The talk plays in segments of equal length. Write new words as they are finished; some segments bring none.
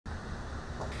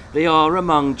They are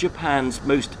among Japan's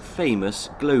most famous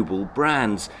global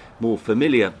brands, more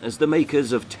familiar as the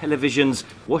makers of televisions,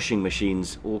 washing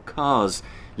machines or cars.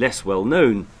 Less well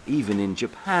known, even in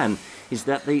Japan, is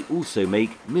that they also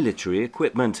make military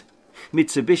equipment.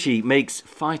 Mitsubishi makes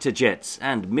fighter jets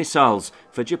and missiles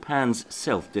for Japan's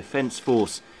self-defense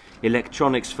force.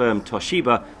 Electronics firm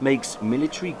Toshiba makes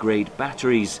military-grade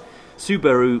batteries.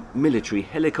 Subaru military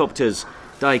helicopters.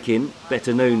 Daikin,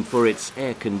 better known for its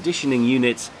air conditioning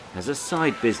units, has a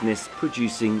side business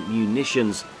producing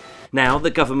munitions. Now the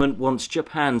government wants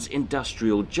Japan's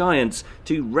industrial giants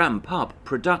to ramp up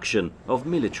production of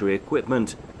military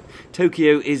equipment.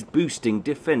 Tokyo is boosting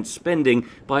defense spending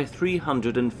by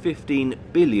 $315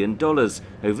 billion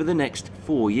over the next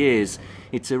 4 years.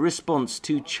 It's a response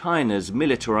to China's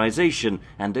militarization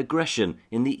and aggression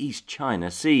in the East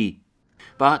China Sea.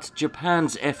 But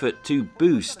Japan's effort to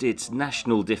boost its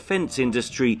national defense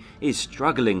industry is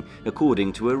struggling,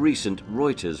 according to a recent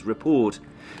Reuters report.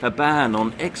 A ban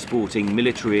on exporting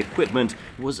military equipment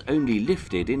was only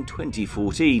lifted in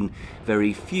 2014.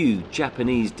 Very few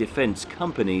Japanese defense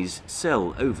companies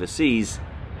sell overseas.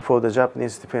 For the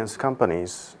Japanese defense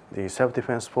companies, the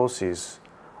self-defense forces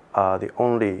are the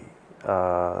only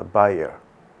buyer.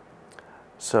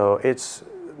 So it's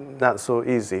not so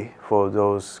easy for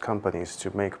those companies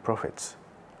to make profits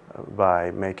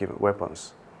by making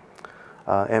weapons.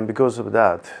 And because of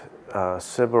that,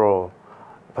 several,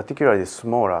 particularly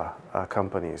smaller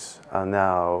companies, are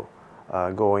now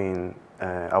going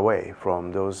away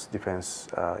from those defense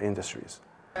industries.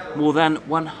 More than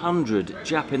 100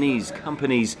 Japanese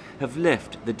companies have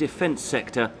left the defense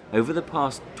sector over the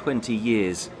past 20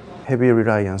 years. Heavy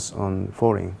reliance on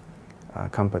foreign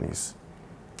companies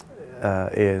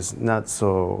is not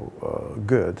so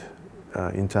good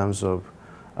in terms of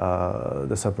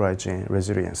the supply chain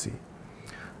resiliency.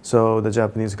 So the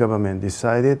Japanese government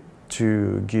decided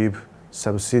to give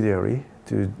subsidiary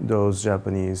to those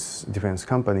Japanese defense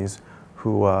companies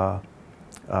who are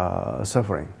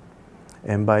suffering.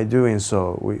 And by doing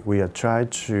so, we are trying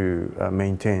to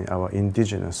maintain our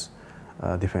indigenous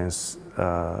defense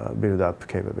build-up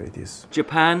capabilities.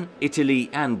 Japan, Italy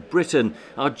and Britain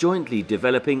are jointly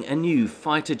developing a new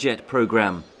fighter jet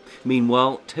program.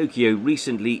 Meanwhile, Tokyo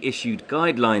recently issued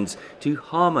guidelines to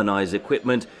harmonize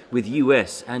equipment with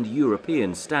US and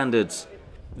European standards.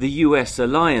 The US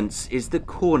alliance is the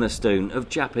cornerstone of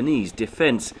Japanese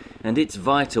defense, and it's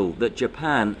vital that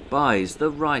Japan buys the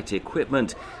right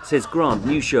equipment, says Grant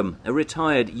Newsham, a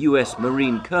retired US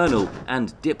Marine colonel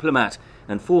and diplomat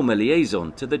and former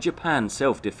liaison to the Japan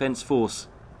Self-Defense Force.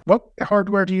 What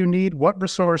hardware do you need? What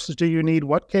resources do you need?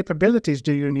 What capabilities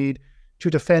do you need to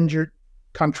defend your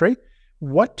country?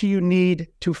 What do you need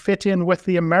to fit in with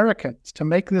the Americans to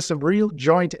make this a real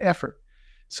joint effort?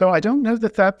 So I don't know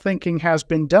that that thinking has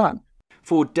been done.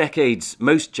 For decades,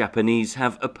 most Japanese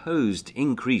have opposed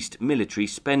increased military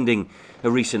spending.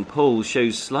 A recent poll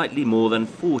shows slightly more than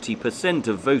 40%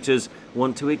 of voters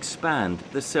want to expand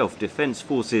the self-defense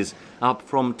forces, up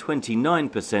from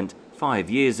 29% 5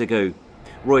 years ago.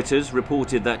 Reuters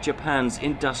reported that Japan's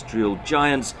industrial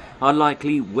giants are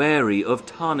likely wary of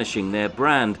tarnishing their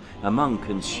brand among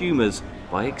consumers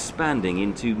by expanding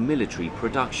into military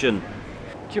production.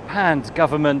 Japan's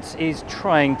government is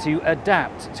trying to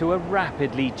adapt to a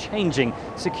rapidly changing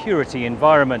security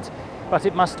environment, but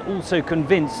it must also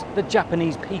convince the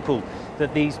Japanese people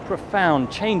that these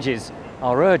profound changes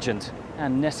are urgent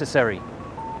and necessary.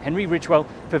 Henry Ridgwell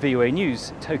for VOA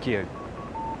News, Tokyo.